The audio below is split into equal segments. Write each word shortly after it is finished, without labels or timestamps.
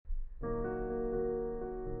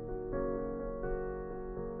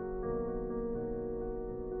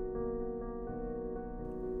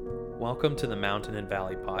Welcome to the Mountain and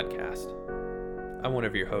Valley Podcast. I'm one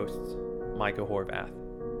of your hosts, Micah Horvath.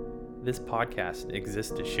 This podcast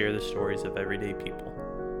exists to share the stories of everyday people,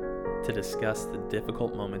 to discuss the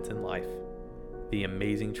difficult moments in life, the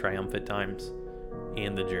amazing triumphant times,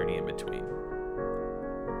 and the journey in between.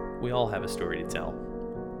 We all have a story to tell,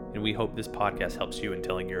 and we hope this podcast helps you in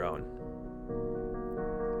telling your own.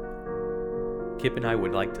 Kip and I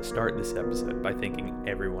would like to start this episode by thanking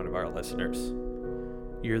every one of our listeners.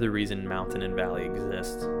 You're the reason Mountain and Valley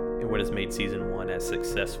exists and what has made Season 1 as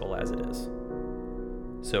successful as it is.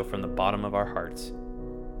 So from the bottom of our hearts,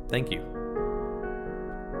 thank you.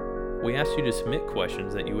 We ask you to submit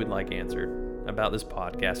questions that you would like answered about this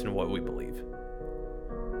podcast and what we believe.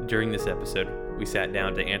 During this episode, we sat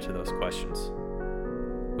down to answer those questions.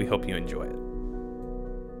 We hope you enjoy it.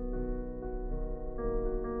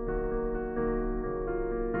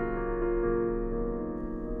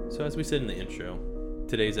 So as we said in the intro,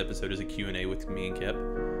 today's episode is a Q&A with me and Kip,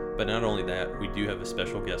 but not only that, we do have a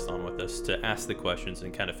special guest on with us to ask the questions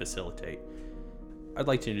and kind of facilitate. I'd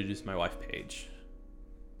like to introduce my wife, Paige.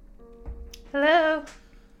 Hello.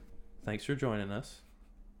 Thanks for joining us.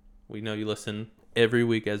 We know you listen every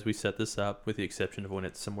week as we set this up, with the exception of when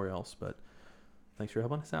it's somewhere else, but thanks for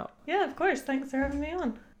helping us out. Yeah, of course. Thanks for having me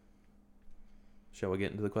on. Shall we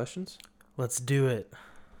get into the questions? Let's do it.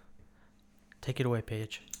 Take it away,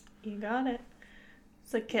 Paige. You got it.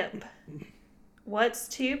 So, Kip, what's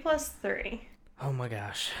 2 plus 3? Oh my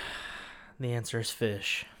gosh. The answer is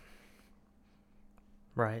fish.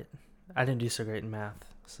 Right. I didn't do so great in math,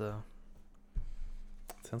 so.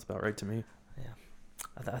 Sounds about right to me. Yeah.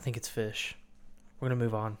 I think it's fish. We're going to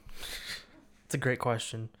move on. It's a great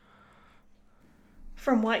question.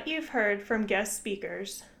 From what you've heard from guest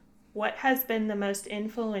speakers, what has been the most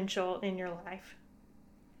influential in your life?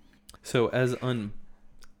 So as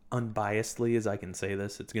unbiasedly as I can say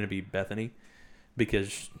this, it's going to be Bethany,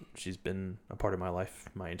 because she's been a part of my life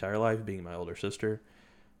my entire life, being my older sister,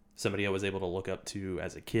 somebody I was able to look up to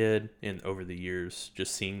as a kid, and over the years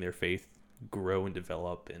just seeing their faith grow and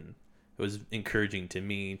develop, and it was encouraging to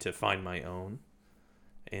me to find my own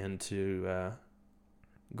and to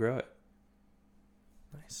grow it.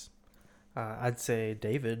 Nice. I'd say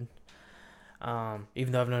David.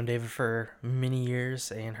 Even though I've known David for many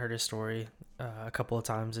years and heard his story a couple of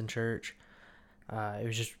times in church, it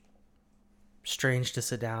was just strange to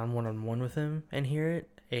sit down one-on-one with him and hear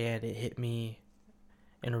it, and it hit me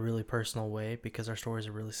in a really personal way because our stories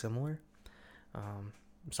are really similar.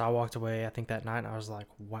 So I walked away, I think that night, and I was like,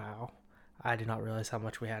 wow, I did not realize how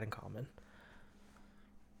much we had in common.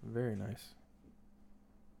 Very nice.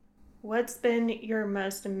 What's been your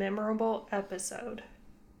most memorable episode?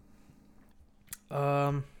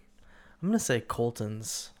 I'm going to say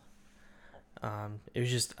Colton's. It was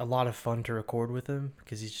just a lot of fun to record with him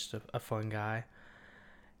because he's just a fun guy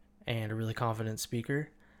and a really confident speaker.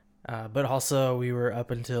 But also we were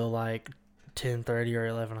up until like 10:30 or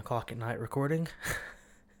 11 o'clock at night recording.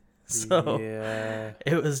 So yeah,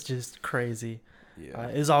 it was just crazy. Yeah.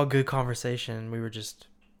 It was all good conversation. We were just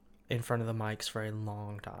in front of the mics for a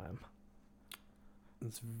long time.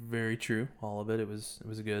 It's very true. All of it. It was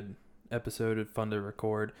a good episode, fun to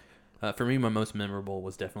record. For me, my most memorable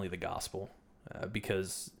was definitely the gospel,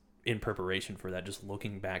 because in preparation for that, just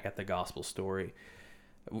looking back at the gospel story,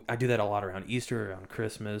 I do that a lot around Easter, around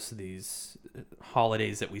Christmas, these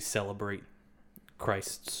holidays that we celebrate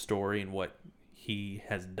Christ's story and what he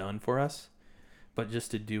has done for us. But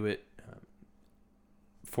just to do it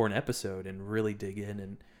for an episode and really dig in,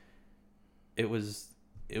 and it was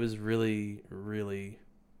really, really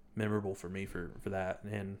memorable for me for that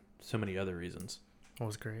and so many other reasons. It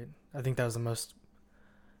was great. I think that was the most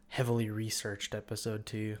heavily researched episode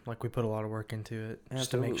too. Like we put a lot of work into it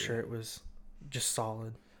just to make sure it was just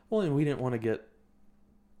solid. Well, and we didn't want to get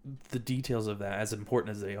the details of that, as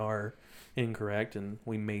important as they are, incorrect, and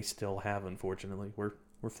we may still have, unfortunately. We're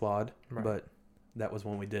flawed, Right. But that was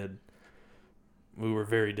one we were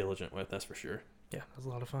very diligent with, that's for sure. Yeah, it was a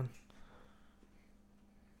lot of fun.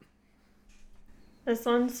 This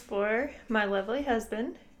one's for my lovely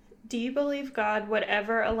husband. Do you believe God would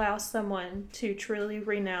ever allow someone to truly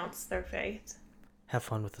renounce their faith? Have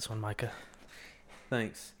fun with this one, Micah.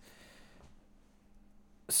 Thanks.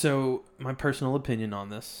 So, my personal opinion on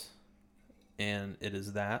this, and it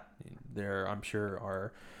is that there, I'm sure,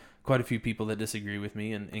 are quite a few people that disagree with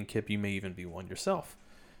me, and Kip, you may even be one yourself.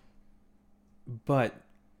 But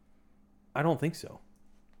I don't think so.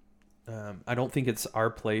 I don't think it's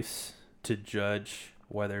our place to judge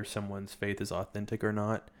whether someone's faith is authentic or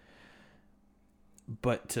not.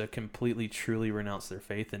 But to completely, truly renounce their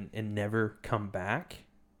faith and never come back,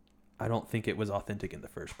 I don't think it was authentic in the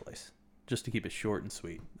first place. Just to keep it short and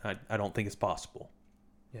sweet. I don't think it's possible.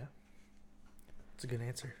 Yeah. It's a good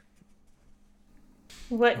answer.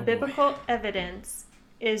 What biblical evidence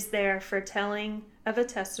is there for telling of a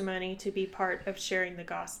testimony to be part of sharing the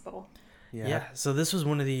gospel? Yeah. So this was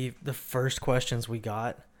one of the first questions we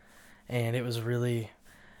got, and it was really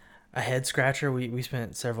a head scratcher. We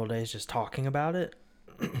spent several days just talking about it.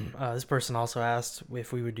 This person also asked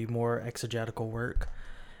if we would do more exegetical work,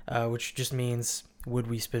 which just means would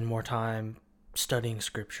we spend more time studying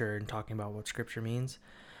scripture and talking about what scripture means.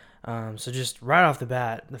 So just right off the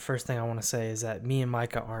bat, the first thing I want to say is that me and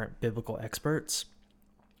Micah aren't biblical experts.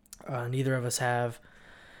 Neither of us have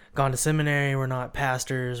gone to seminary. We're not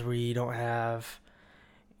pastors. We don't have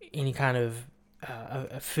any kind of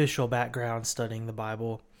official background studying the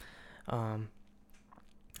Bible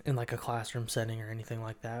in like a classroom setting or anything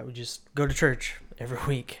like that. We just go to church every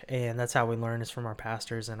week, and that's how we learn, is from our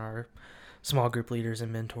pastors and our small group leaders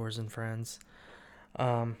and mentors and friends.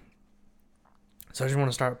 So I just want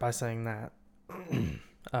to start by saying that.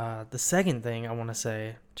 The second thing I want to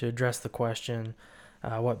say to address the question,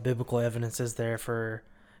 what biblical evidence is there for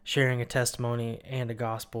sharing a testimony and a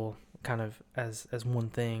gospel kind of as one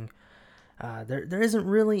thing, there isn't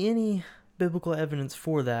really any biblical evidence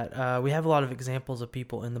for that. We have a lot of examples of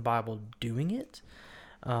people in the Bible doing it.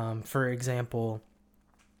 For example,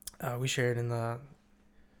 we shared in the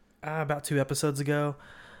about 2 episodes ago,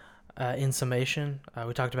 in summation,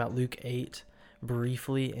 we talked about Luke 8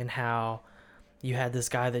 briefly, and how you had this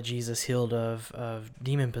guy that Jesus healed of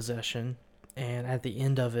demon possession, and at the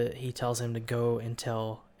end of it, he tells him to go and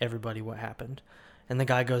tell everybody what happened. And the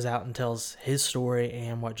guy goes out and tells his story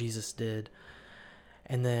and what Jesus did.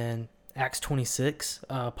 And then Acts 26,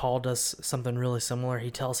 Paul does something really similar.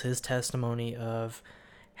 He tells his testimony of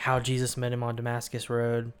how Jesus met him on Damascus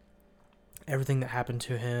Road, everything that happened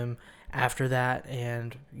to him after that,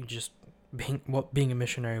 and just what being a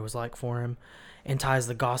missionary was like for him, and ties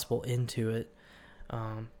the gospel into it.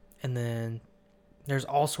 And then there's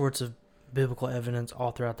all sorts of biblical evidence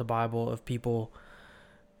all throughout the Bible of people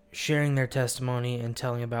sharing their testimony and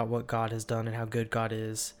telling about what God has done and how good God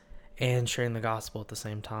is, and sharing the gospel at the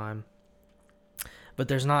same time. But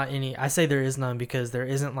there's not any, I say there is none because there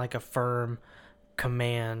isn't like a firm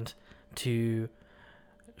command to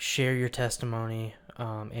share your testimony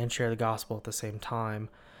and share the gospel at the same time.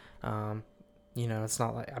 It's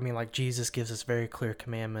not like Jesus gives us very clear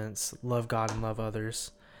commandments: love God and love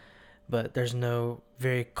others. But there's no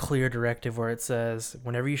very clear directive where it says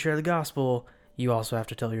whenever you share the gospel, you also have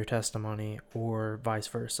to tell your testimony, or vice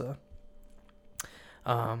versa.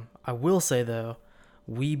 I will say though,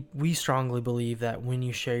 we strongly believe that when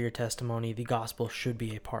you share your testimony, the gospel should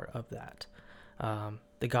be a part of that.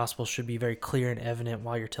 The gospel should be very clear and evident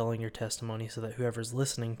while you're telling your testimony, so that whoever's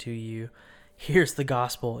listening to you hears the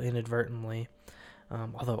gospel inadvertently,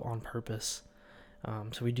 although on purpose.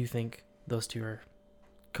 So we do think those two are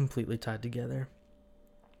completely tied together.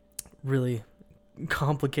 Really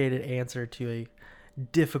complicated answer to a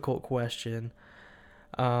difficult question.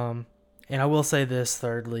 And I will say this,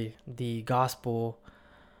 thirdly, the gospel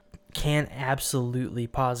can absolutely,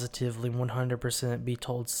 positively, 100% be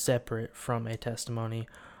told separate from a testimony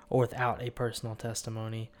or without a personal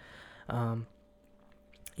testimony. The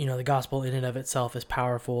gospel in and of itself is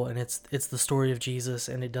powerful, and it's the story of Jesus,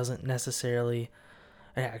 and it doesn't necessarily,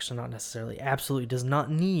 actually not necessarily, absolutely does not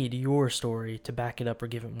need your story to back it up or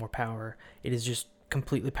give it more power. It is just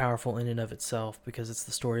completely powerful in and of itself because it's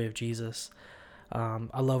the story of Jesus.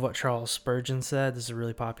 I love what Charles Spurgeon said. This is a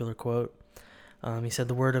really popular quote. He said,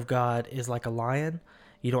 "The word of God is like a lion.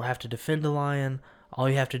 You don't have to defend a lion. All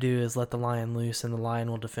you have to do is let the lion loose, and the lion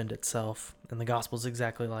will defend itself." And the gospel is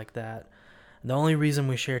exactly like that. The only reason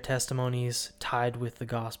we share testimonies tied with the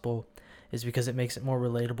gospel is because it makes it more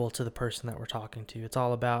relatable to the person that we're talking to. It's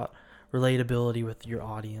all about relatability with your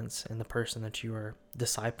audience and the person that you are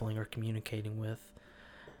discipling or communicating with.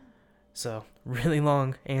 So, really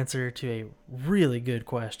long answer to a really good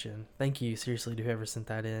question. Thank you, seriously, to whoever sent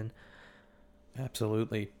that in.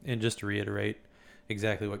 Absolutely. And just to reiterate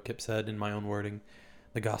exactly what Kip said in my own wording,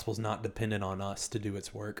 the gospel's not dependent on us to do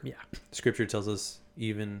its work. Yeah. Scripture tells us,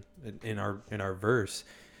 even in our verse,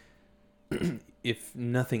 if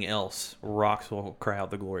nothing else, rocks will cry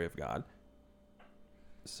out the glory of God.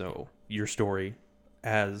 So your story,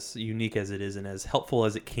 as unique as it is and as helpful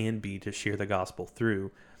as it can be to share the gospel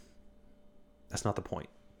through, that's not the point.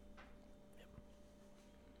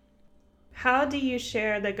 How do you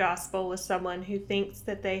share the gospel with someone who thinks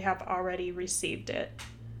that they have already received it?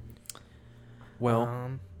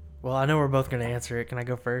 Well, I know we're both going to answer it. Can I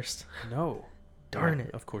go first? no. Darn Yeah,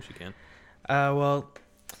 it. Of course you can. Well,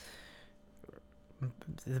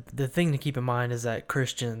 the thing to keep in mind is that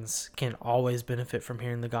Christians can always benefit from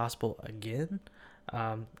hearing the gospel again.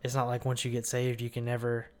 It's not like once you get saved, you can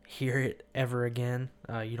never hear it ever again.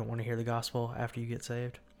 You don't want to hear the gospel after you get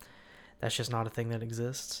saved. That's just not a thing that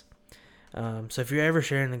exists. So if you're ever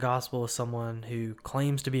sharing the gospel with someone who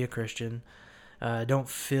claims to be a Christian, don't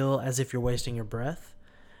feel as if you're wasting your breath.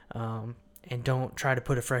 And don't try to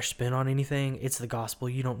put a fresh spin on anything. It's the gospel.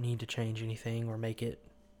 You don't need to change anything or make it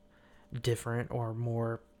different or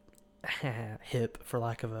more hip, for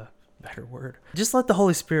lack of a better word. Just let the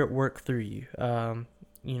Holy Spirit work through you.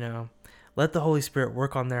 Let the Holy Spirit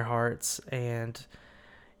work on their hearts, and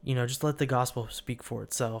just let the gospel speak for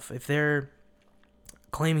itself. If they're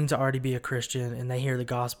claiming to already be a Christian and they hear the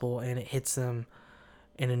gospel and it hits them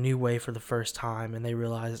in a new way for the first time and they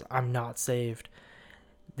realize, I'm not saved,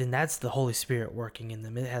 then that's the Holy Spirit working in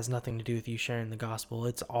them. It has nothing to do with you sharing the gospel.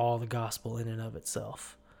 It's all the gospel in and of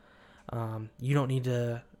itself. You don't need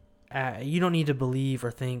to believe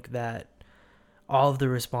or think that all of the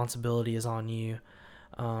responsibility is on you,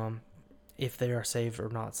 if they are saved or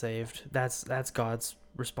not saved. That's God's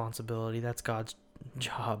responsibility. That's God's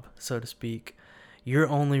job, so to speak. Your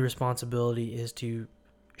only responsibility is to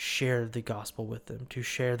share the gospel with them, to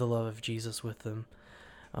share the love of Jesus with them.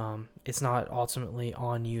 It's not ultimately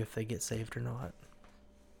on you if they get saved or not.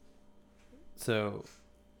 So,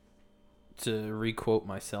 to requote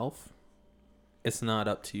myself, it's not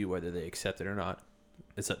up to you whether they accept it or not.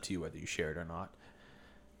 It's up to you whether you share it or not.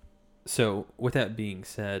 So, with that being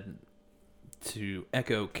said, to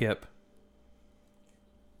echo Kip,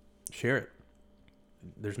 share it.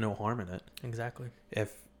 There's no harm in it. Exactly.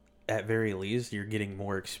 If, at very least, you're getting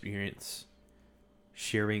more experience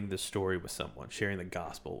sharing the story with someone, sharing the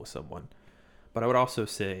gospel with someone. But I would also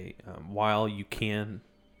say, while you can,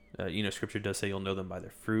 Scripture does say you'll know them by their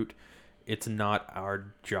fruit, it's not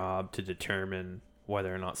our job to determine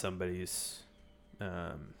whether or not somebody's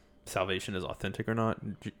salvation is authentic or not.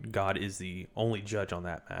 God is the only judge on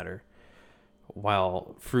that matter.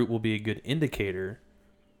 While fruit will be a good indicator,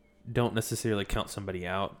 don't necessarily count somebody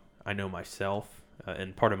out. I know myself,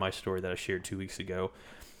 and part of my story that I shared 2 weeks ago,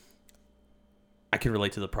 I can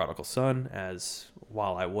relate to the prodigal son, as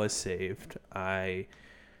while I was saved, I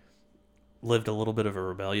lived a little bit of a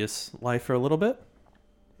rebellious life for a little bit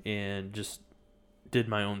and just did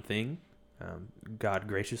my own thing. God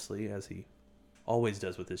graciously, as he always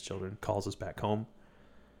does with his children, calls us back home.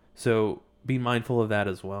 So be mindful of that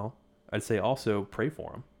as well. I'd say also pray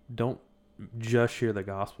for them. Don't just share the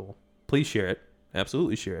gospel. Please share it.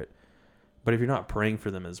 Absolutely share it. But if you're not praying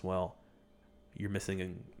for them as well, you're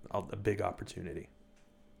missing a big opportunity.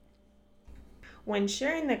 When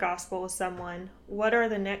sharing the gospel with someone, what are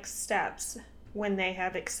the next steps when they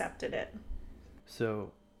have accepted it?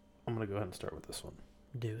 So I'm going to go ahead and start with this one.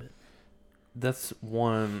 Do it. That's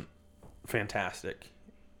one fantastic.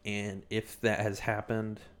 And if that has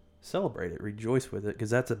happened, celebrate it. Rejoice with it, because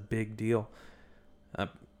that's a big deal. A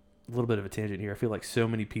little bit of a tangent here. I feel like so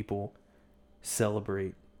many people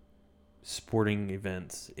celebrate sporting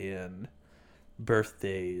events and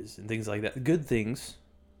birthdays and things like that. Good things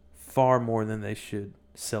far more than they should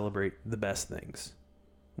celebrate the best things,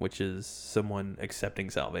 which is someone accepting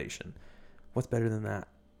salvation. What's better than that?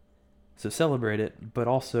 So celebrate it, but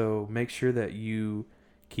also make sure that you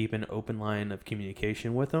keep an open line of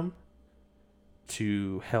communication with them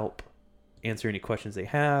to help answer any questions they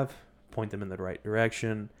have, point them in the right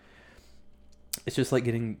direction. It's just like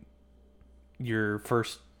getting your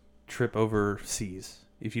first trip overseas.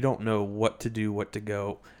 If you don't know what to do, what to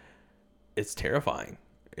go, it's terrifying.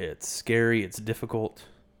 It's scary. It's difficult.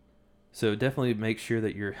 So definitely make sure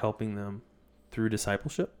that you're helping them through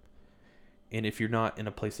discipleship. And if you're not in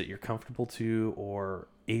a place that you're comfortable to or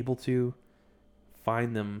able to,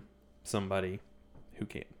 find them somebody who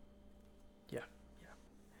can. Yeah.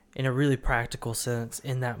 In a really practical sense,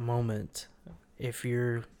 in that moment, if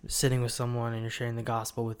you're sitting with someone and you're sharing the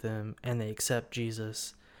gospel with them and they accept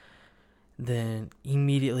Jesus, then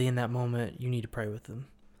immediately in that moment, you need to pray with them.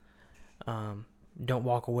 Don't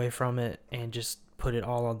walk away from it and just put it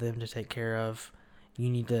all on them to take care of. You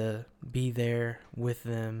need to be there with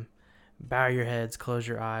them, bow your heads, close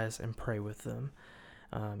your eyes, and pray with them.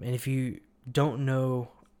 And if you don't know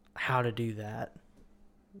how to do that,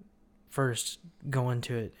 first go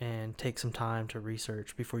into it and take some time to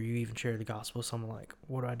research before you even share the gospel with someone. Like,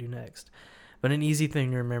 what do I do next? But an easy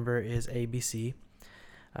thing to remember is ABC.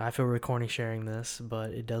 I feel really corny sharing this,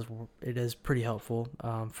 but it is pretty helpful.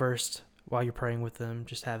 First, while you're praying with them,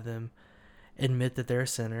 just have them admit that they're a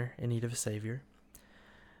sinner in need of a savior.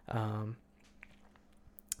 Have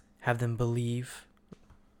them believe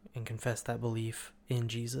and confess that belief in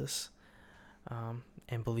Jesus.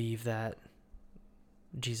 and believe that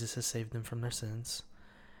Jesus has saved them from their sins.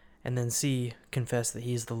 And then C, confess that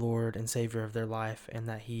he's the Lord and Savior of their life and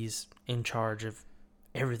that he's in charge of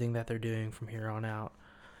everything that they're doing from here on out.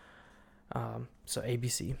 So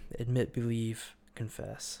ABC, admit, believe,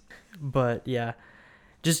 confess. But yeah,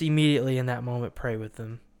 just immediately in that moment, pray with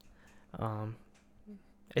them.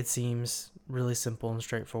 It seems really simple and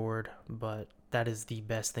straightforward, but that is the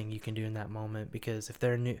best thing you can do in that moment, because if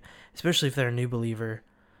they're new, especially if they're a new believer,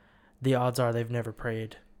 the odds are they've never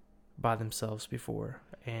prayed by themselves before,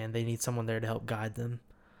 and they need someone there to help guide them,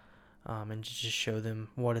 and just show them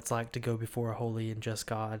what it's like to go before a holy and just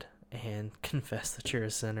God and confess that you're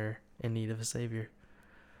a sinner in need of a Savior.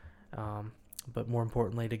 But more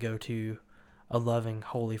importantly, to go to a loving,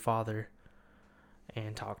 holy Father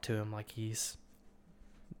and talk to him like he's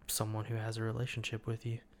someone who has a relationship with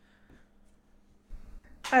you.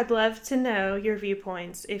 I'd love to know your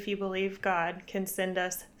viewpoints if you believe God can send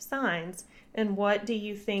us signs, and what do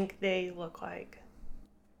you think they look like?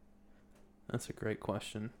 That's a great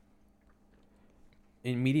question.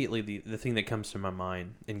 Immediately, the thing that comes to my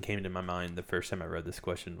mind and came to my mind the first time I read this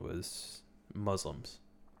question was Muslims.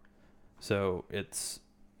 So it's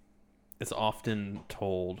often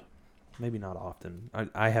told, maybe not often.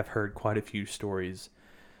 I have heard quite a few stories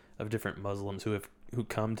of different Muslims who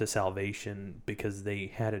come to salvation because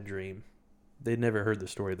they had a dream. They'd never heard the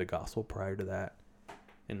story of the gospel prior to that.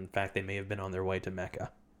 In fact, they may have been on their way to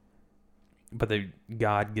Mecca. But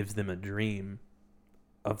God gives them a dream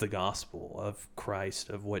of the gospel, of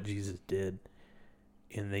Christ, of what Jesus did.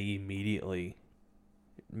 And they immediately,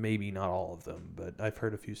 maybe not all of them, but I've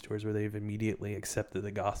heard a few stories where they've immediately accepted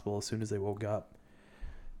the gospel as soon as they woke up.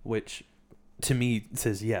 Which, to me,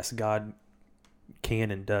 says, yes, God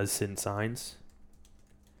can and does send signs.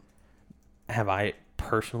 Have I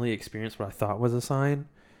personally experienced what I thought was a sign?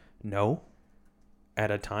 No.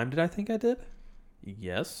 At a time, did I think I did?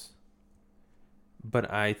 Yes.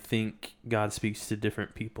 But I think God speaks to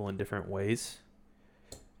different people in different ways.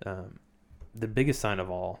 The biggest sign of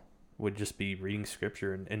all would just be reading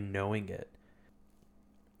Scripture and knowing it.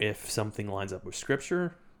 If something lines up with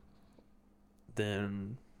Scripture,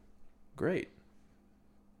 then great.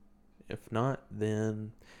 If not,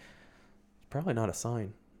 then it's probably not a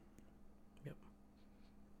sign. Yep.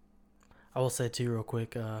 I will say too, real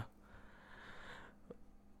quick,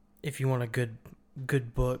 if you want a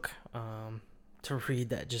good book to read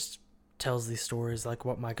that just tells these stories like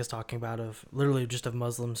what Mike is talking about, of literally just of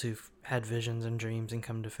Muslims who've had visions and dreams and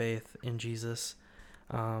come to faith in Jesus,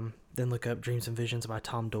 then look up Dreams and Visions by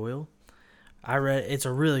Tom Doyle. It's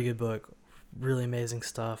a really good book, really amazing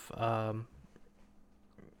stuff.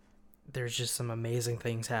 There's just some amazing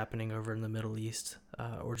things happening over in the Middle East,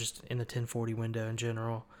 or just in the 1040 window in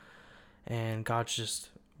general, and God's just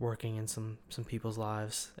working in some people's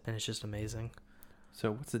lives, and it's just amazing.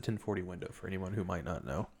 So what's the 1040 window for anyone who might not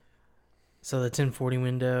know? So the 1040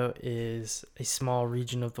 window is a small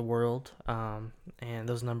region of the world, and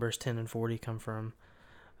those numbers 10 and 40 come from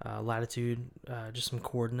latitude, just some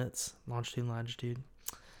coordinates, longitude and latitude.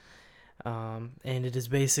 And it is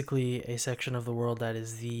basically a section of the world that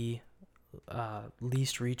is the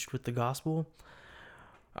least reached with the gospel.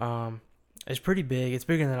 It's pretty big. It's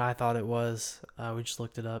bigger than I thought it was. We just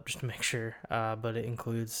looked it up just to make sure. But it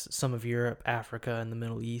includes some of Europe, Africa, and the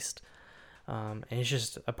Middle East. And it's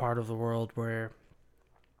just a part of the world where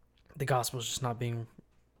the gospel is just not being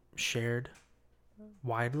shared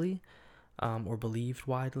widely, or believed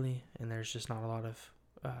widely. And there's just not a lot of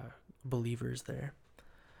believers there.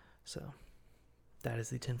 So that is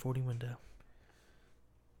the 1040 window.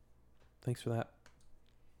 Thanks for that.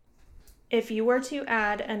 If you were to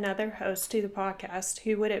add another host to the podcast,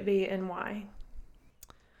 who would it be and why?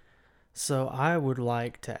 So I would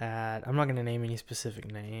like to add, I'm not going to name any specific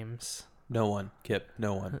names. No one, Kip.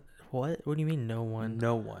 No one. What? What do you mean no one?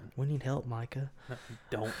 No one. We need help, Micah. No, we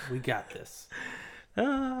don't. We got this.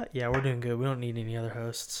 Yeah, we're doing good. We don't need any other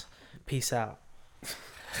hosts. Peace out. That's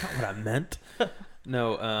not what I meant.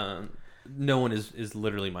 No, no one is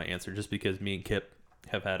literally my answer, just because me and Kip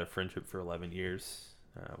have had a friendship for 11 years.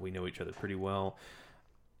 We know each other pretty well.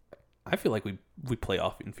 I feel like we play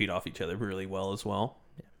off and feed off each other really well as well.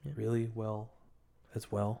 Yeah. Really well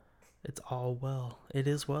as well. It's all well. It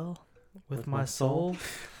is well with my soul.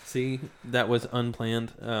 See, that was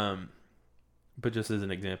unplanned. But just as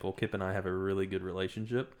an example, Kip and I have a really good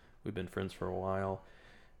relationship. We've been friends for a while.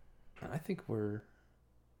 I think we're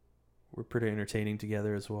pretty entertaining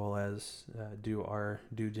together, as well as do our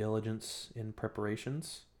due diligence in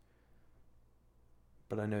preparations.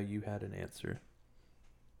 But I know you had an answer.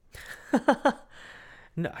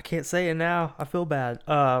 No, I can't say it now. I feel bad.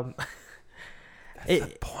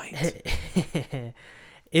 That's the point.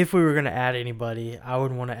 If we were going to add anybody, I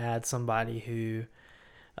would want to add somebody who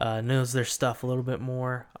knows their stuff a little bit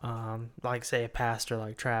more, like say a pastor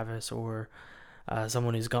like Travis, or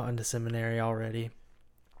someone who's gone to seminary already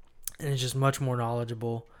and is just much more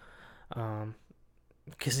knowledgeable.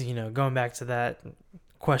 Because, going back to that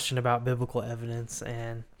question about biblical evidence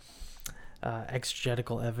and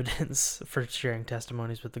exegetical evidence for sharing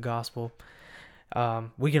testimonies with the gospel,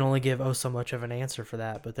 we can only give so much of an answer for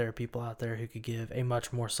that, but there are people out there who could give a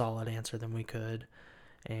much more solid answer than we could,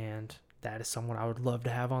 and that is someone I would love to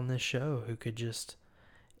have on this show, who could just,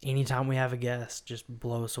 anytime we have a guest, just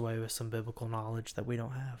blow us away with some biblical knowledge that we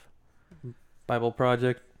don't have. Bible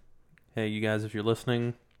Project, hey, you guys, if you're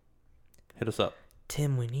listening, hit us up.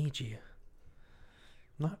 Tim, we need you.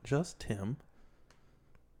 Not just Tim.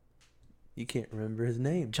 You can't remember his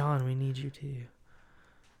name. John, we need you too.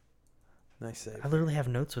 Nice save. I literally have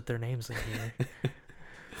notes with their names in here.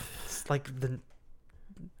 It's like the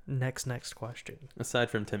next question. Aside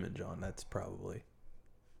from Tim and John, that's probably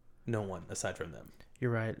no one aside from them.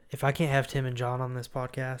 You're right. If I can't have Tim and John on this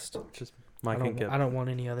podcast, Just Mike and Kip. I don't want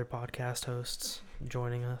any other podcast hosts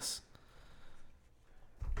joining us.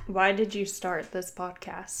 Why did you start this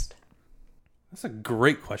podcast? That's a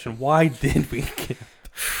great question. Why did we get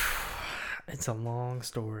It's a long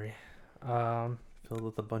story. filled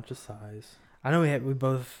with a bunch of sighs? I know we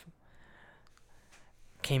both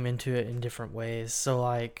came into it in different ways. So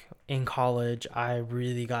like in college, I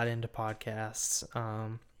really got into podcasts.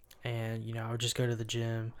 And I would just go to the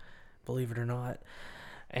gym, believe it or not,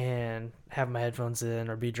 and have my headphones in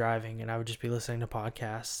or be driving, and I would just be listening to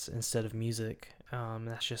podcasts instead of music.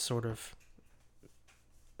 That's just sort of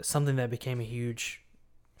something that became a huge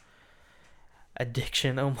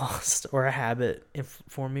addiction almost, or a habit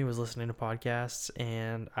for me, was listening to podcasts,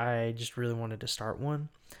 and I just really wanted to start one.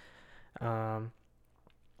 And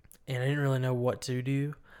I didn't really know what to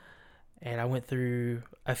do, and I went through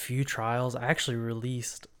a few trials. I actually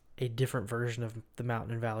released a different version of the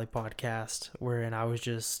Mountain and Valley podcast, wherein I was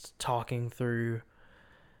just talking through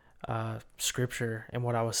scripture and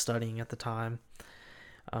what I was studying at the time.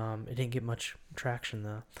 It didn't get much traction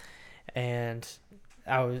though, and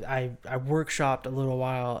I workshopped a little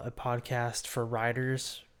while a podcast for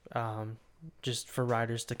writers, just for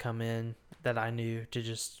writers to come in that I knew to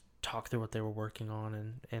just talk through what they were working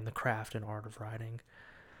on and the craft and art of writing.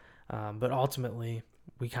 But ultimately,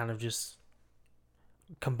 we kind of just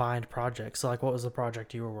combined projects. So, like, what was the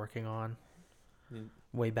project you were working on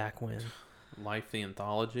way back when? Life the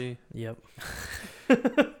Anthology. Yep.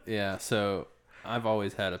 Yeah, so I've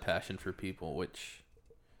always had a passion for people, which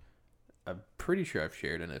I'm pretty sure I've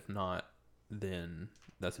shared, and if not, then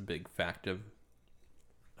that's a big fact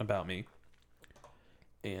about me.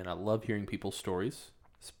 And I love hearing people's stories,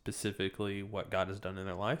 specifically what God has done in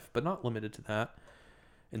their life, but not limited to that.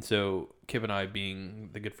 And so Kip and I, being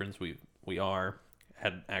the good friends we are,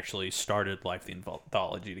 had actually started Life the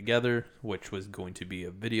Anthology together, which was going to be a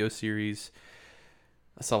video series.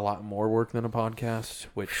 That's a lot more work than a podcast,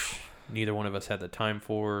 which neither one of us had the time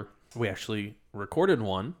for. We actually recorded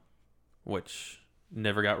one, which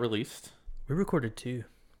never got released. We recorded 2.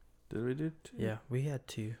 Did we do 2? Yeah, we had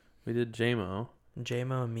 2. We did JMO.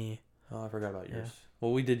 JMO and me. Oh, I forgot about yours. Yeah.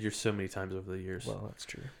 Well, we did yours so many times over the years. Well, that's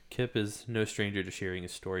true. Kip is no stranger to sharing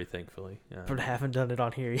his story, thankfully. But I haven't done it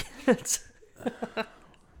on here yet.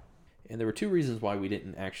 And there were 2 reasons why we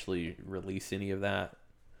didn't actually release any of that,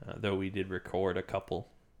 though we did record a couple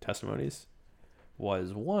testimonies.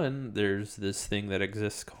 Was one, there's this thing that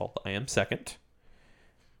exists called I Am Second,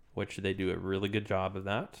 which they do a really good job of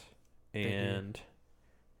that. And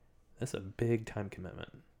that's a big time commitment.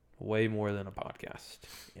 Way more than a podcast.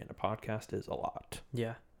 And a podcast is a lot.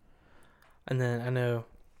 Yeah. And then I know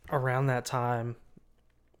around that time,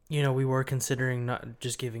 we were considering not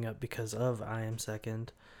just giving up because of I Am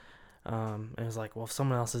Second. And it was like, well, if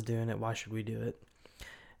someone else is doing it, why should we do it?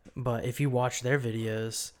 But if you watch their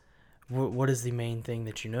videos, what is the main thing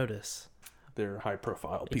that you notice? They're high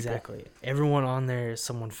profile people. Exactly. Everyone on there is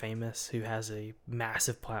someone famous who has a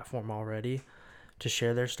massive platform already to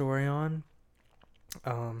share their story on.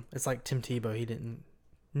 It's like Tim Tebow. He didn't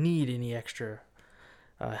need any extra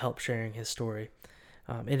help sharing his story.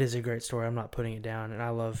 It is a great story. I'm not putting it down, and I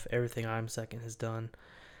love everything I Am Second has done.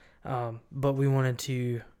 But we wanted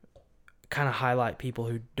to kind of highlight people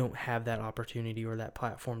who don't have that opportunity or that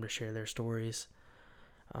platform to share their stories.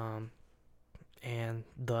 And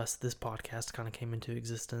thus this podcast kind of came into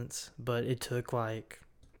existence, but it took like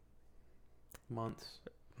months.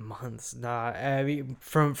 Nah, I mean,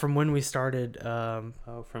 from when we started, from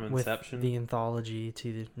inception, with the anthology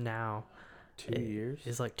to now, 2 years.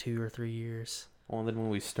 It's like 2 or 3 years. Well, then when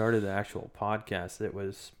we started the actual podcast, it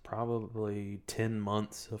was probably 10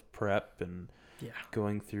 months of prep and Yeah.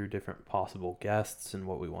 going through different possible guests and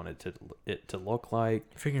what we wanted it to look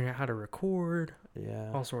like. Figuring out how to record,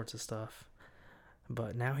 Yeah. all sorts of stuff.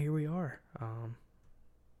 But now here we are.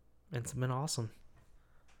 It's been awesome.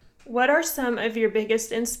 What are some of your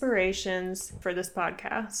biggest inspirations for this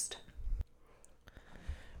podcast?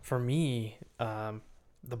 For me,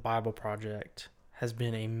 the Bible Project has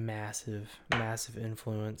been a massive, massive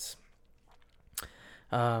influence.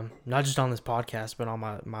 Not just on this podcast, but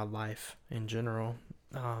on my life in general.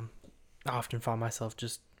 I often find myself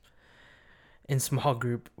just in small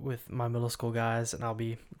group with my middle school guys, and I'll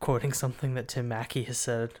be quoting something that Tim Mackey has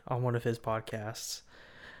said on one of his podcasts.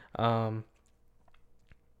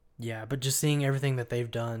 Yeah, but just seeing everything that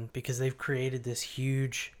they've done, because they've created this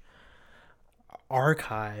huge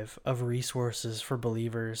archive of resources for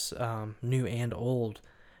believers, new and old,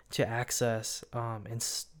 to access and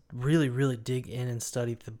really, really dig in and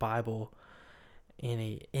study the Bible in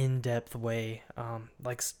a in-depth way,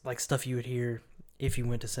 like stuff you would hear if you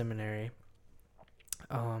went to seminary.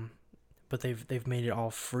 But they've made it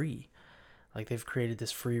all free. Like, they've created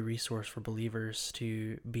this free resource for believers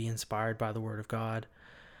to be inspired by the Word of God,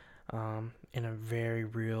 in a very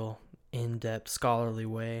real, in-depth, scholarly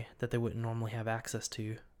way that they wouldn't normally have access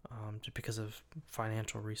to, just because of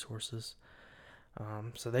financial resources.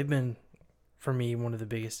 So they've been, for me, one of the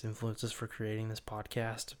biggest influences for creating this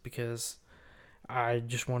podcast, because I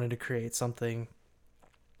just wanted to create something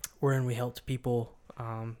wherein we helped people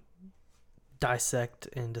dissect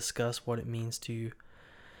and discuss what it means to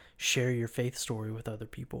share your faith story with other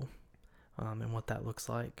people, and what that looks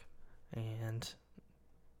like. And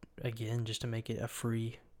again, just to make it a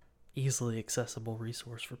free, easily accessible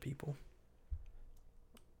resource for people.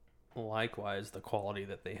 Likewise, the quality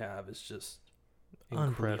that they have is just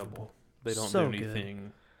incredible. Unbelievable. They don't So do good.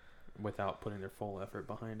 anything without putting their full effort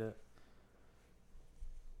behind it.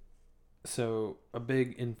 So, a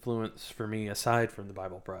big influence for me, aside from the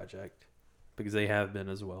Bible Project, because they have been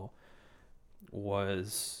as well,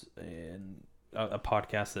 was a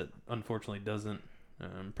podcast that unfortunately doesn't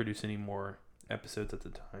produce any more episodes at the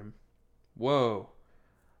time. Whoa.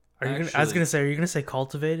 I was gonna say, are you gonna say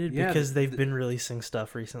Cultivated? Yeah, Because they've been releasing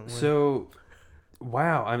stuff recently. So,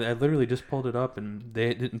 wow, I literally just pulled it up, and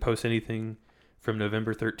they didn't post anything from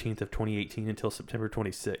November 13th of 2018 until September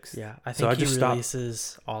 26th. yeah, I so think I he just stopped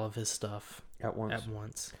releases all of his stuff at once. at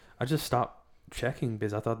once. I just stopped checking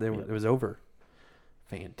because I thought Yep. it was over.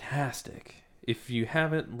 Fantastic. If you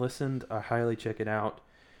haven't listened, I highly check it out.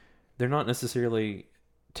 They're not necessarily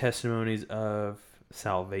testimonies of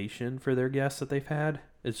salvation for their guests that they've had.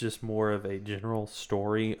 It's just more of a general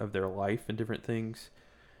story of their life and different things.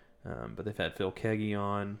 But they've had Phil Keggy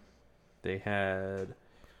on. They had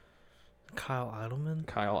Kyle Idleman.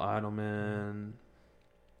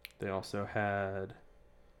 They also had...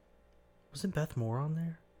 Wasn't Beth Moore on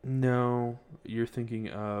there? No, you're thinking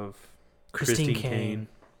of Christine Kane.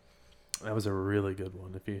 That was a really good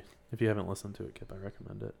one. If you haven't listened to it, Kip, I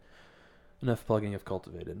recommend it. Enough plugging of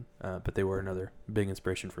Cultivated, but they were another big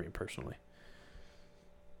inspiration for me personally.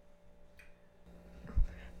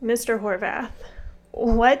 Mr. Horvath,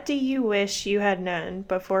 what do you wish you had known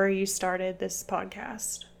before you started this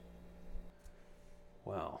podcast?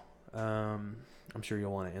 Well, I'm sure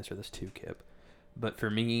you'll want to answer this too, Kip. But for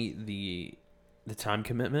me, the time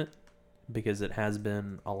commitment, because it has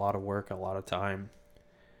been a lot of work, a lot of time,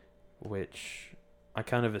 which I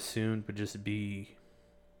kind of assumed would just be,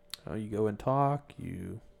 you go and talk,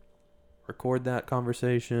 you record that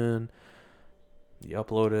conversation, you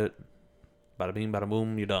upload it, bada bing, bada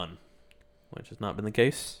boom, you're done. Which has not been the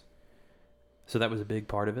case. So that was a big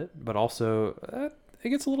part of it. But also, it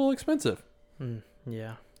gets a little expensive.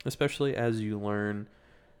 Yeah. Especially as you learn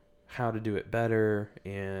how to do it better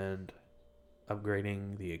and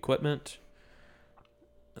upgrading the equipment.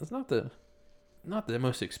 It's not the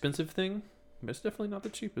most expensive thing, but it's definitely not the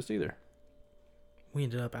cheapest either. We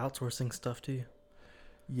ended up outsourcing stuff too.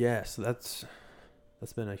 Yes, that's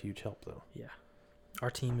been a huge help though. Yeah.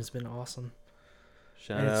 Our team has been awesome.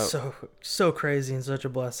 Shout And out. it's so crazy and such a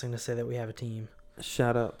blessing to say that we have a team.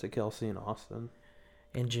 Shout out to Kelsey and Austin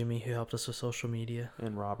And Jimmy, who helped us with social media.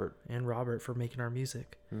 and Robert. And Robert for making our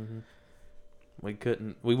music. Mm-hmm.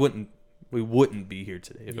 We wouldn't be here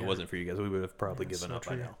today if Yeah. it wasn't for you guys. We would have probably That's given so up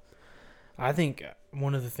by true. now. I think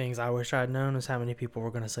one of the things I wish I had known is how many people were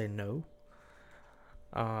going to say no.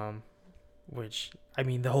 Which, I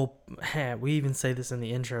mean, we even say this in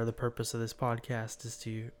the intro, the purpose of this podcast is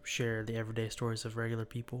to share the everyday stories of regular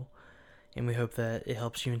people. And we hope that it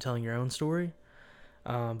helps you in telling your own story.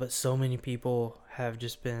 But so many people have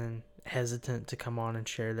just been hesitant to come on and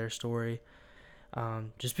share their story,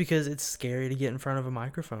 just because it's scary to get in front of a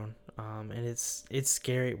microphone, and it's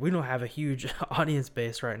scary. We don't have a huge audience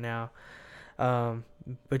base right now, but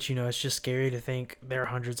it's just scary to think there are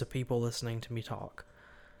hundreds of people listening to me talk.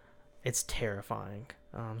 It's terrifying.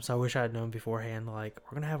 So I wish I had known beforehand, like,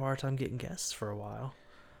 we're going to have a hard time getting guests for a while.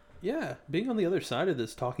 Yeah, being on the other side of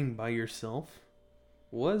this, talking by yourself,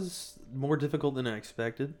 was more difficult than I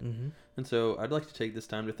expected. Mm-hmm. And so I'd like to take this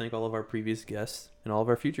time to thank all of our previous guests and all of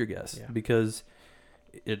our future guests, Yeah. because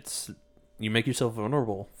you make yourself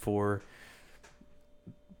vulnerable for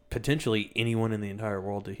potentially anyone in the entire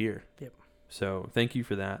world to hear. Yep. So thank you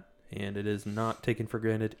for that. And it is not taken for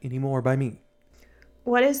granted anymore by me.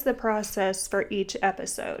 What is the process for each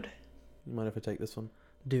episode? You mind if I take this one?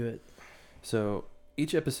 Do it. So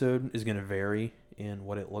each episode is going to vary in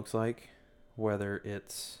what it looks like, whether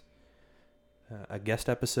it's a guest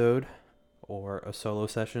episode or a solo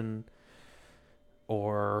session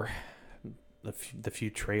or the few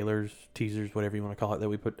trailers, teasers, whatever you want to call it, that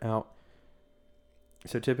we put out.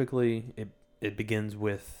 So typically it begins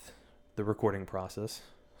with the recording process.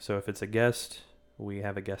 So if it's a guest, we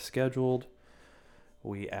have a guest scheduled.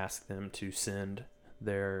 We ask them to send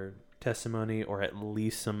their testimony or at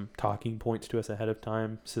least some talking points to us ahead of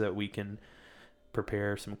time so that we can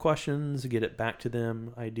prepare some questions, get it back to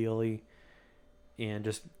them ideally, and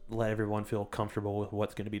just let everyone feel comfortable with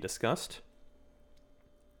what's going to be discussed,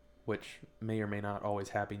 which may or may not always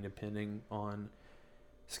happen depending on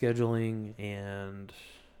scheduling and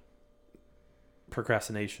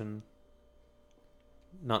procrastination.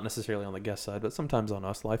 Not necessarily on the guest side, but sometimes on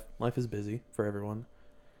us. Life is busy for everyone.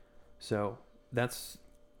 So that's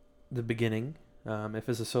the beginning. If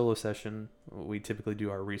it's a solo session, we typically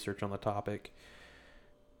do our research on the topic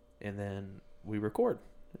and then we record.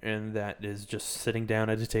 And that is just sitting down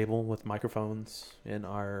at a table with microphones in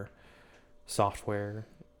our software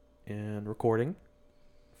and recording.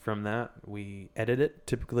 From that, we edit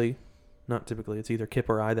it. Not typically, it's either Kip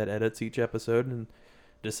or I that edits each episode and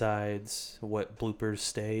decides what bloopers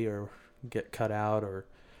stay or get cut out, or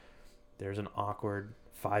there's an awkward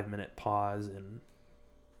 5-minute pause and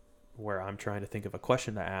where I'm trying to think of a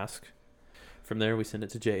question to ask. From there, we send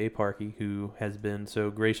it to J.A. Parkey, who has been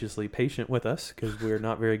so graciously patient with us because we're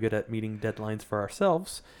not very good at meeting deadlines for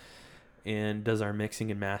ourselves, and does our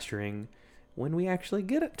mixing and mastering when we actually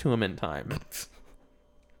get it to him in time.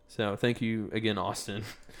 So thank you again, Austin.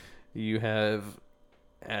 You have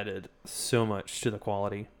added so much to the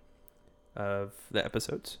quality of the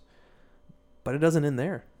episodes, but it doesn't end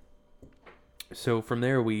there. So from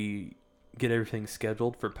there, we get everything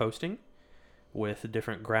scheduled for posting with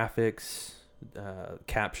different graphics,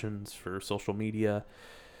 captions for social media,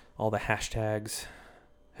 all the hashtags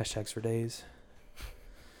for days.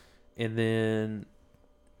 And then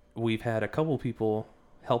we've had a couple people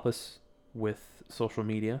help us with social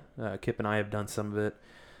media. Kip and I have done some of it,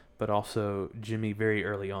 but also Jimmy very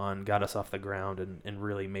early on got us off the ground and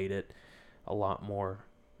really made it a lot more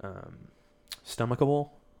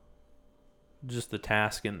stomachable. Just the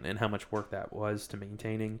task and how much work that was to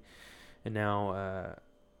maintaining. And now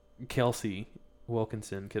Kelsey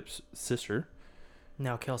Wilkinson, Kip's sister.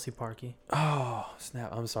 Now Kelsey Parkey. Oh,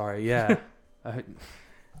 snap. I'm sorry. Yeah.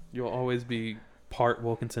 You'll always be part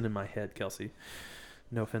Wilkinson in my head, Kelsey.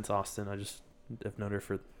 No offense, Austin. I just have known her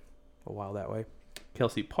for a while that way.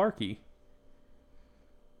 Kelsey Parkey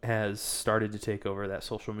has started to take over that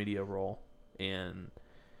social media role and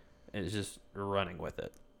is just running with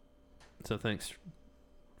it. So thanks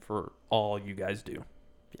for all you guys do.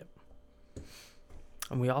 Yep.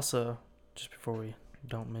 And we also, just before we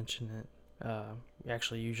don't mention it, we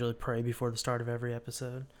actually usually pray before the start of every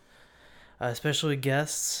episode. Especially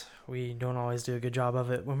guests. We don't always do a good job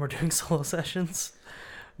of it when we're doing solo sessions,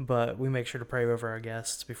 but we make sure to pray over our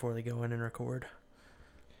guests before they go in and record.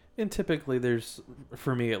 And typically there's,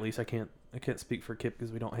 for me at least, I can't speak for Kip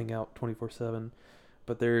because we don't hang out 24/7,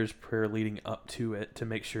 but there's prayer leading up to it to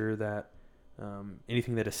make sure that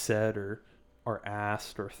anything that is said or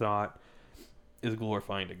asked or thought is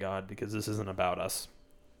glorifying to God, because this isn't about us.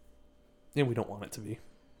 And we don't want it to be.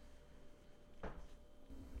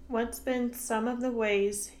 What's been some of the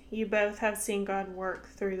ways you both have seen God work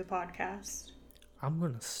through the podcast? I'm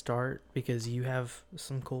going to start because you have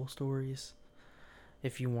some cool stories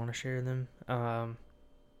if you want to share them.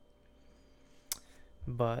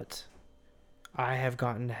 But I have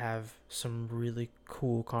gotten to have some really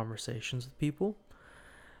cool conversations with people.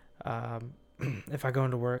 If I go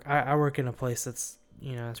into work, I work in a place that's,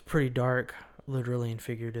 it's pretty dark, literally and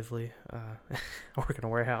figuratively. I work in a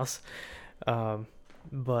warehouse.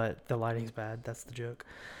 But the lighting's bad. That's the joke.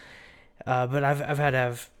 But I've had to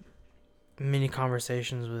have, many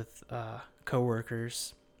conversations with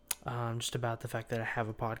coworkers just about the fact that I have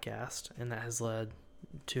a podcast, and that has led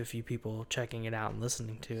to a few people checking it out and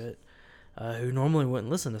listening to it who normally wouldn't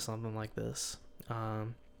listen to something like this.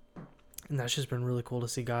 And that's just been really cool to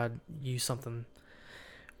see God use something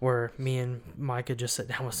where me and Mike had just sat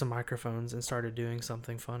down with some microphones and started doing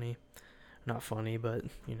something funny. Not funny, but,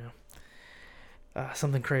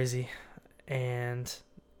 something crazy. And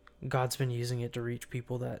God's been using it to reach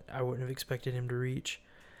people that I wouldn't have expected him to reach.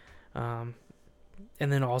 And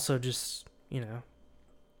then also just,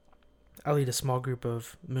 I lead a small group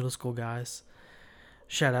of middle school guys.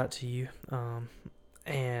 Shout out to you.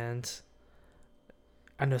 And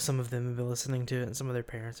I know some of them have been listening to it, and some of their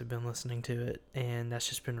parents have been listening to it, and that's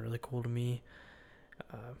just been really cool to me.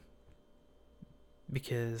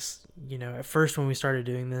 Because, at first when we started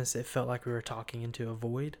doing this, it felt like we were talking into a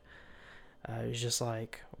void. It was just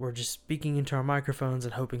like, we're just speaking into our microphones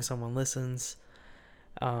and hoping someone listens.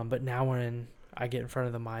 But now when I get in front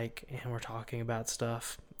of the mic and we're talking about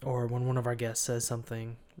stuff, or when one of our guests says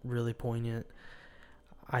something really poignant,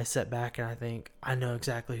 I sit back and I think, I know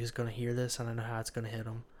exactly who's going to hear this, and I know how it's going to hit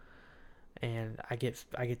them. And I get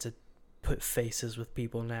to put faces with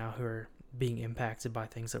people now who are being impacted by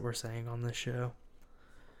things that we're saying on this show.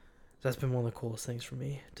 So that's been one of the coolest things for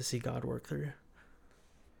me to see God work through.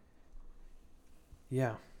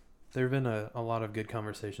 Yeah, there have been a lot of good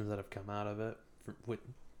conversations that have come out of it,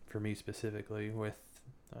 for me specifically, with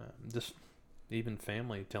just even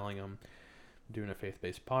family telling them I'm doing a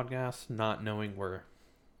faith-based podcast, not knowing where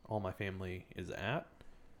all my family is at.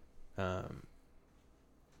 And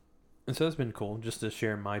so it's been cool just to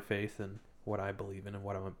share my faith and what I believe in and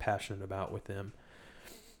what I'm passionate about with them.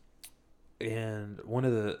 And one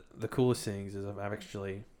of the coolest things is I've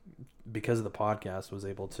actually, because of the podcast, was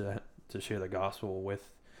able to share the gospel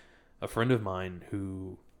with a friend of mine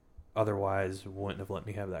who otherwise wouldn't have let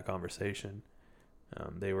me have that conversation.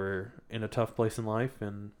 They were in a tough place in life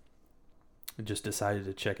and just decided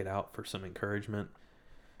to check it out for some encouragement.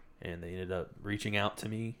 And they ended up reaching out to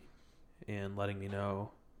me and letting me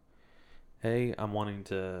know, hey, I'm wanting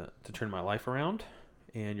to turn my life around,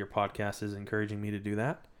 and your podcast is encouraging me to do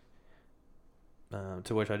that.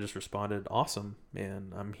 To which I just responded, awesome,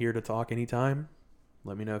 and I'm here to talk anytime.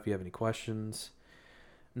 Let me know if you have any questions.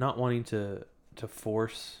 Not wanting to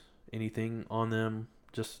force anything on them,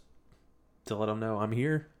 just to let them know I'm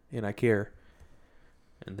here and I care.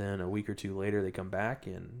 And then a week or two later, they come back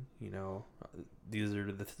and, these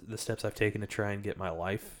are the steps I've taken to try and get my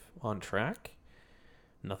life on track.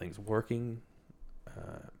 Nothing's working.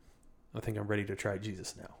 I think I'm ready to try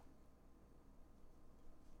Jesus now.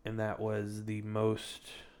 And that was the most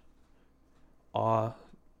awe-inspiring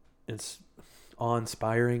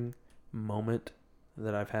moment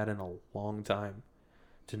that I've had in a long time,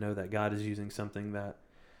 to know that God is using something that,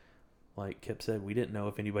 like Kip said, we didn't know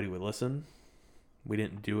if anybody would listen. We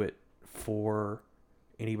didn't do it for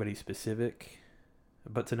anybody specific,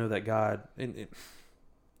 but to know that God,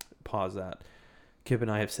 pause that. Kip and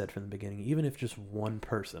I have said from the beginning, even if just one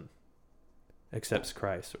person accepts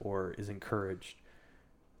Christ or is encouraged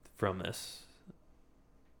from this,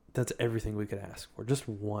 that's everything we could ask for. Just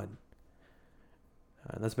one.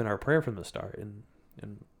 And that's been our prayer from the start. And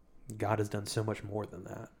God has done so much more than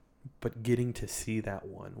that. But getting to see that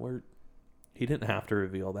one, where he didn't have to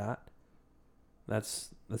reveal that,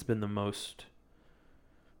 that's been the most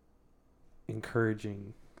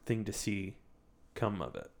encouraging thing to see come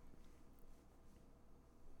of it.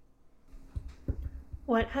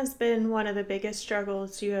 What has been one of the biggest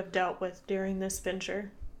struggles you have dealt with during this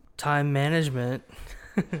venture? Time management.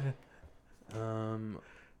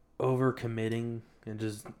 Overcommitting and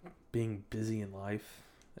just being busy in life.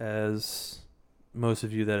 As most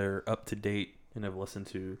of you that are up to date and have listened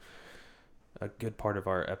to a good part of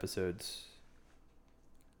our episodes,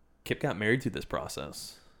 Kip got married through this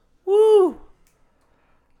process. Woo!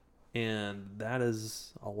 And that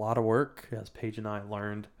is a lot of work, as Paige and I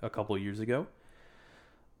learned a couple years ago.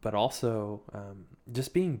 But also,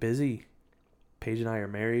 just being busy. Paige and I are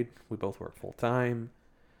married. We both work full time,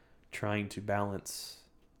 trying to balance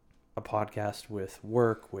a podcast with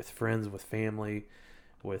work, with friends, with family,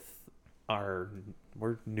 we're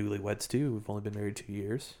newlyweds too. We've only been married 2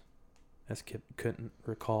 years, as Kip couldn't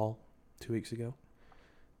recall 2 weeks ago.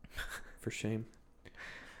 For shame.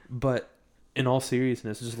 But in all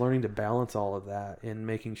seriousness, just learning to balance all of that and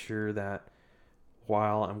making sure that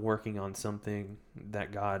while I'm working on something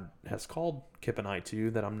that God has called Kip and I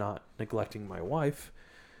to, that I'm not neglecting my wife,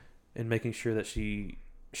 and making sure that she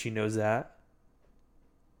knows that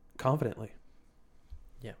confidently.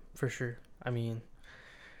 Yeah, for sure. I mean,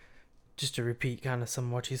 just to repeat kind of some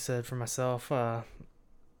of what you said for myself,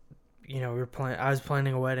 you know, I was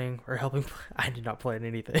planning a wedding or helping. I did not plan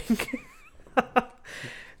anything.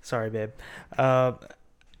 Sorry, babe.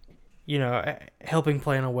 You know, helping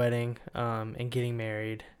plan a wedding, and getting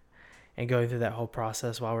married and going through that whole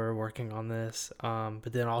process while we were working on this.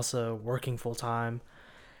 But then also working full time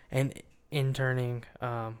and interning,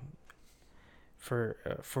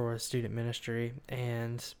 for a student ministry,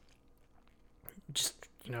 and just,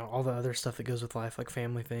 you know, all the other stuff that goes with life, like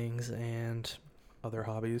family things and Other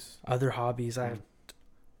hobbies. I have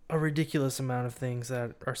a ridiculous amount of things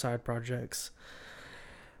that are side projects.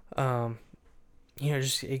 You know,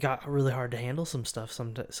 just it got really hard to handle some stuff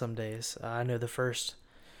some days. I know I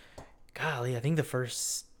think the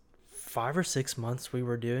first 5 or 6 months we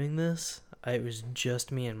were doing this, it was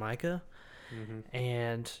just me and Micah. Mm-hmm.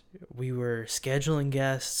 And we were scheduling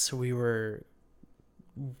guests. We were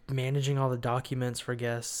managing all the documents for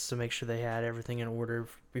guests to make sure they had everything in order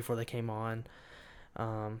before they came on.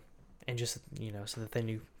 And just, you know, so that they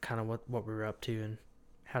knew kind of what we were up to and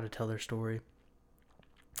how to tell their story.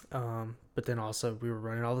 But then also we were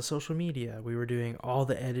running all the social media. We were doing all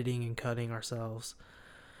the editing and cutting ourselves.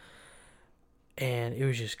 And it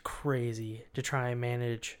was just crazy to try and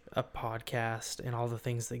manage a podcast and all the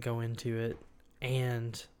things that go into it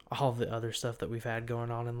and all the other stuff that we've had going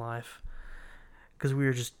on in life. Because we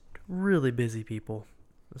were just really busy people.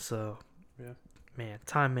 So, yeah, man,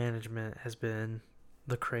 time management has been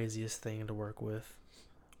the craziest thing to work with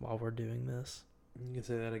while we're doing this. You can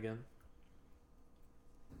say that again.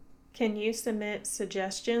 Can you submit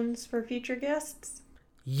suggestions for future guests?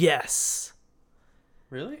 Yes.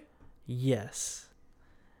 Really? Yes.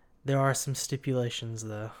 There are some stipulations,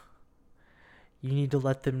 though. You need to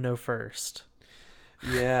let them know first.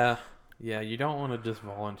 Yeah. Yeah, you don't want to just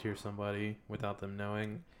volunteer somebody without them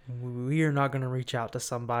knowing. We are not going to reach out to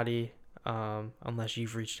somebody unless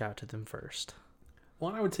you've reached out to them first.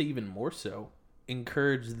 Well, I would say even more so,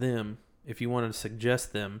 encourage them. If you want to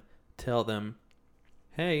suggest them, tell them,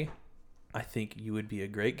 hey, I think you would be a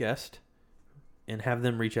great guest, and have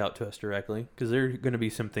them reach out to us directly, because there are going to be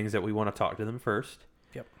some things that we want to talk to them first.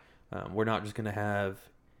 Yep. We're not just going to have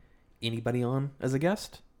anybody on as a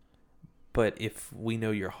guest, but if we know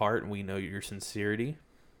your heart and we know your sincerity,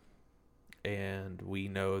 and we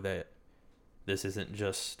know that this isn't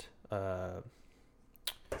just a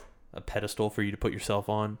pedestal for you to put yourself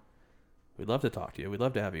on, we'd love to talk to you. We'd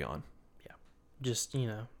love to have you on. Yeah. Just, you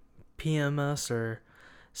know, PM us or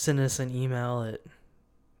send us an email at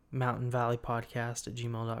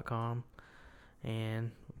mountainvalleypodcast@gmail.com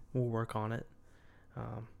and we'll work on it.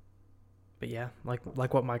 But yeah,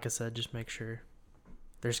 like what Micah said, just make sure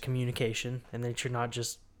there's communication and that you're not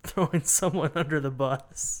just throwing someone under the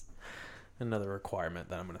bus. Another requirement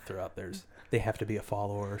that I'm going to throw out there is they have to be a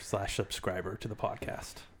follower/subscriber to the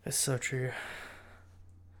podcast. It's so true.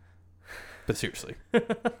 But seriously,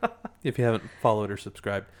 if you haven't followed or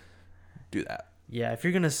subscribed, do that. Yeah, if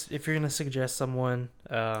you're gonna suggest someone,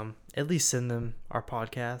 at least send them our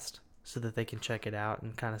podcast so that they can check it out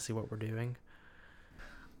and kind of see what we're doing.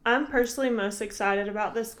 I'm personally most excited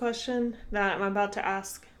about this question that I'm about to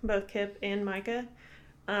ask both Kip and Micah.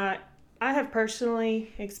 I have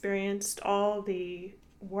personally experienced all the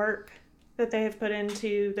work that they have put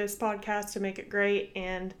into this podcast to make it great,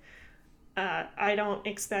 and I don't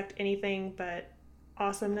expect anything but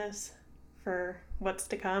awesomeness for what's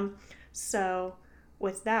to come. So,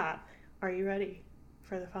 with that, are you ready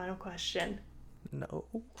for the final question? No.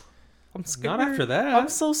 I'm scared. Not after that. I'm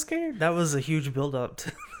so scared. That was a huge build-up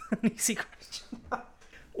to an easy question.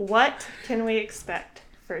 What can we expect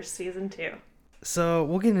for season 2? So,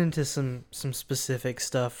 we'll get into some specific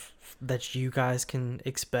stuff that you guys can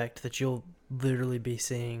expect that you'll literally be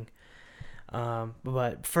seeing.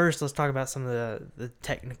 But first, let's talk about some of the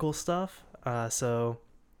technical stuff. So,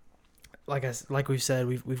 like we've said,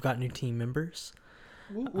 we've got new team members.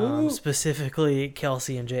 Specifically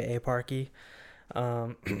Kelsey and J.A. Parkey.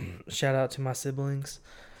 Shout out to my siblings.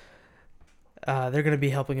 They're going to be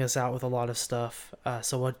helping us out with a lot of stuff.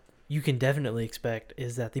 So what you can definitely expect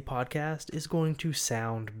is that the podcast is going to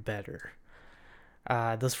sound better.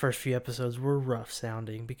 Those first few episodes were rough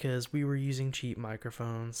sounding because we were using cheap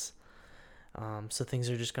microphones. So things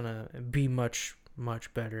are just going to be much,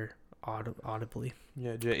 much better audibly.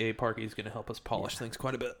 Yeah, J.A. Parkey is going to help us polish things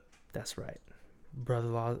quite a bit. That's right.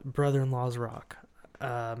 Brother-in-law's rock.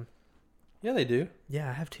 Yeah, they do. Yeah,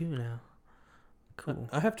 I have 2 now. Cool.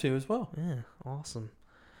 I have 2 as well. Yeah, awesome.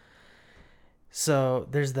 So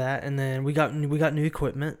there's that, and then we got new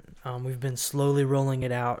equipment. We've been slowly rolling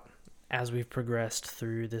it out as we've progressed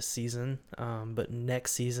through this season. But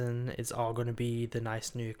next season, it's all going to be the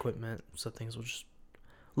nice new equipment, so things will just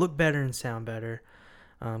look better and sound better.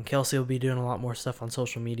 Kelsey will be doing a lot more stuff on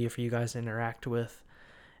social media for you guys to interact with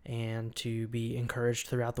and to be encouraged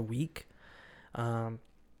throughout the week.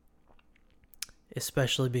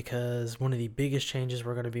 Especially because one of the biggest changes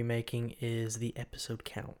we're going to be making is the episode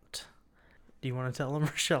count. Do you want to tell them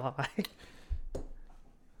or shall I?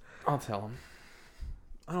 I'll tell them.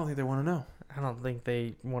 I don't think they want to know. I don't think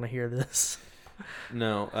they want to hear this.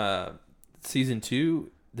 No. Season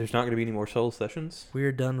 2, there's not going to be any more solo sessions.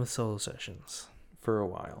 We're done with solo sessions. For a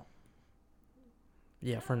while.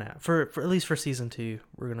 Yeah, for now. For at least for season 2,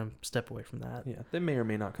 we're going to step away from that. Yeah, they may or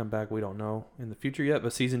may not come back. We don't know in the future yet.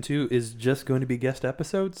 But season 2 is just going to be guest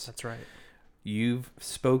episodes. That's right. You've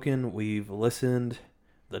spoken. We've listened.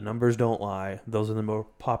 The numbers don't lie. Those are the more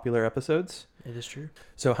popular episodes. It is true.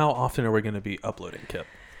 So how often are we going to be uploading, Kip?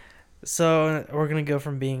 So we're going to go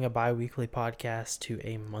from being a bi-weekly podcast to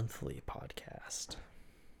a monthly podcast.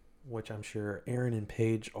 Which I'm sure Aaron and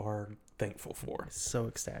Paige are thankful for. So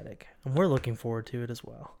ecstatic. And we're looking forward to it as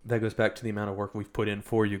well. That goes back to the amount of work we've put in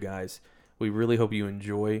for you guys. We really hope you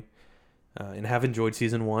enjoy and have enjoyed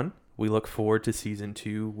season 1. We look forward to season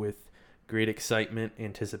 2 with great excitement,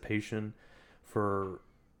 anticipation for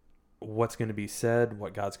what's going to be said,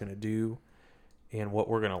 what God's going to do, and what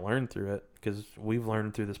we're going to learn through it. Because we've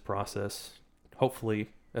learned through this process, hopefully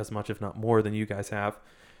as much, if not more, than you guys have.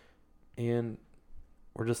 And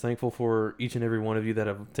we're just thankful for each and every one of you that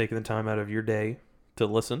have taken the time out of your day to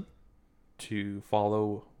listen, to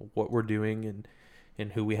follow what we're doing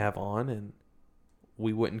and who we have on. And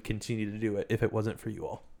we wouldn't continue to do it if it wasn't for you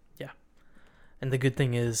all. Yeah. And the good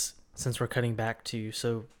thing is, since we're cutting back to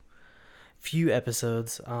so few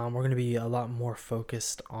episodes, we're going to be a lot more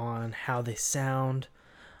focused on how they sound.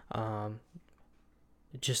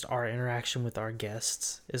 Just our interaction with our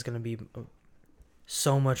guests is going to be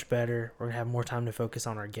so much better. We're going to have more time to focus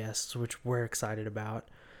on our guests, which we're excited about.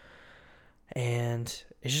 And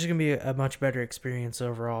it's just going to be a much better experience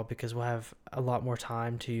overall because we'll have a lot more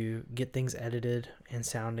time to get things edited and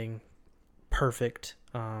sounding perfect.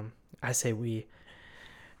 I say we.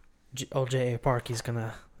 Old J.A. Parkey's going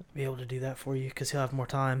to be able to do that for you because he'll have more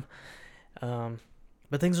time.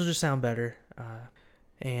 But things will just sound better.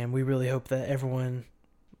 And we really hope that everyone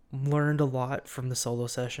learned a lot from the solo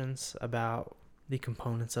sessions about the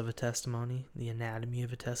components of a testimony, the anatomy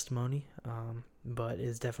of a testimony. But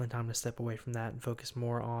it's definitely time to step away from that and focus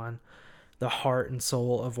more on the heart and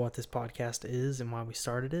soul of what this podcast is and why we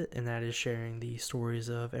started it. And that is sharing the stories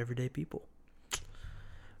of everyday people,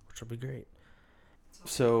 which will be great.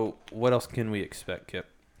 So what else can we expect, Kip?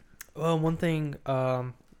 Well, one thing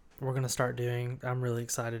we're going to start doing, I'm really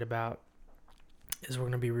excited about, is we're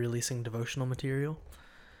going to be releasing devotional material.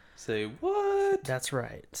 Say what? That's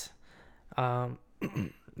right.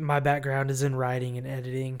 My background is in writing and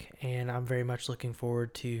editing, and I'm very much looking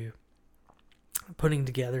forward to putting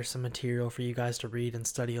together some material for you guys to read and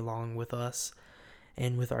study along with us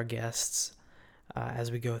and with our guests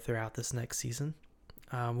as we go throughout this next season.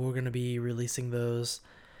 We're going to be releasing those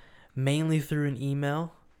mainly through an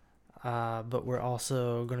email, but we're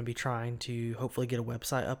also going to be trying to hopefully get a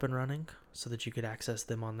website up and running so that you could access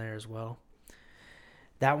them on there as well.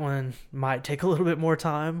 That one might take a little bit more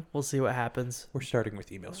time. We'll see what happens. We're starting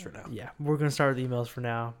with emails for now. Yeah, we're going to start with emails for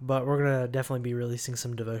now, but we're going to definitely be releasing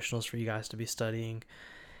some devotionals for you guys to be studying.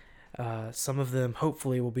 Some of them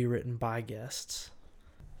hopefully will be written by guests.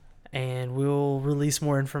 And we'll release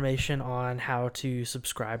more information on how to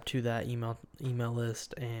subscribe to that email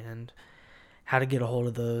list and how to get a hold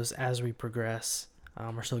of those as we progress.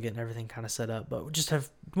 We're still getting everything kind of set up, but we just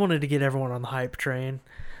have wanted to get everyone on the hype train.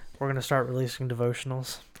 We're going to start releasing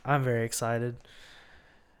devotionals. I'm very excited.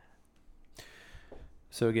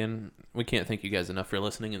 So again, we can't thank you guys enough for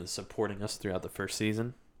listening and supporting us throughout the first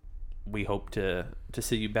season. We hope to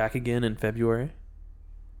see you back again in February.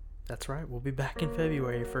 That's right. We'll be back in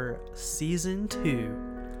February for season 2.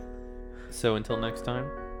 So until next time,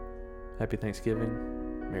 happy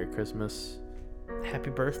Thanksgiving, Merry Christmas,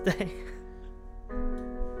 happy birthday,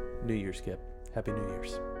 New Year's, Skip. Happy New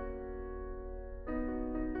Year's.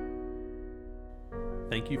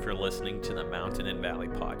 Thank you for listening to the Mountain and Valley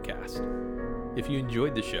Podcast. If you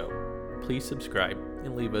enjoyed the show, please subscribe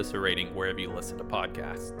and leave us a rating wherever you listen to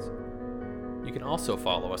podcasts. You can also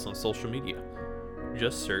follow us on social media.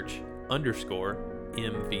 Just search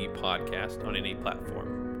 _MV Podcast on any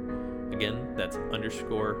platform. Again, that's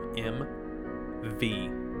 _MV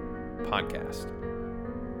Podcast.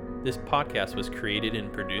 This podcast was created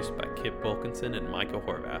and produced by Kip Wilkinson and Micah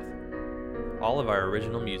Horvath. All of our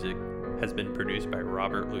original music has been produced by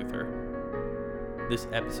Robert Luther. This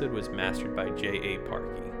episode was mastered by J.A.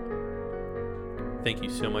 Parkey. Thank you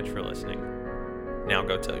so much for listening. Now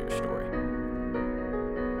go tell your story.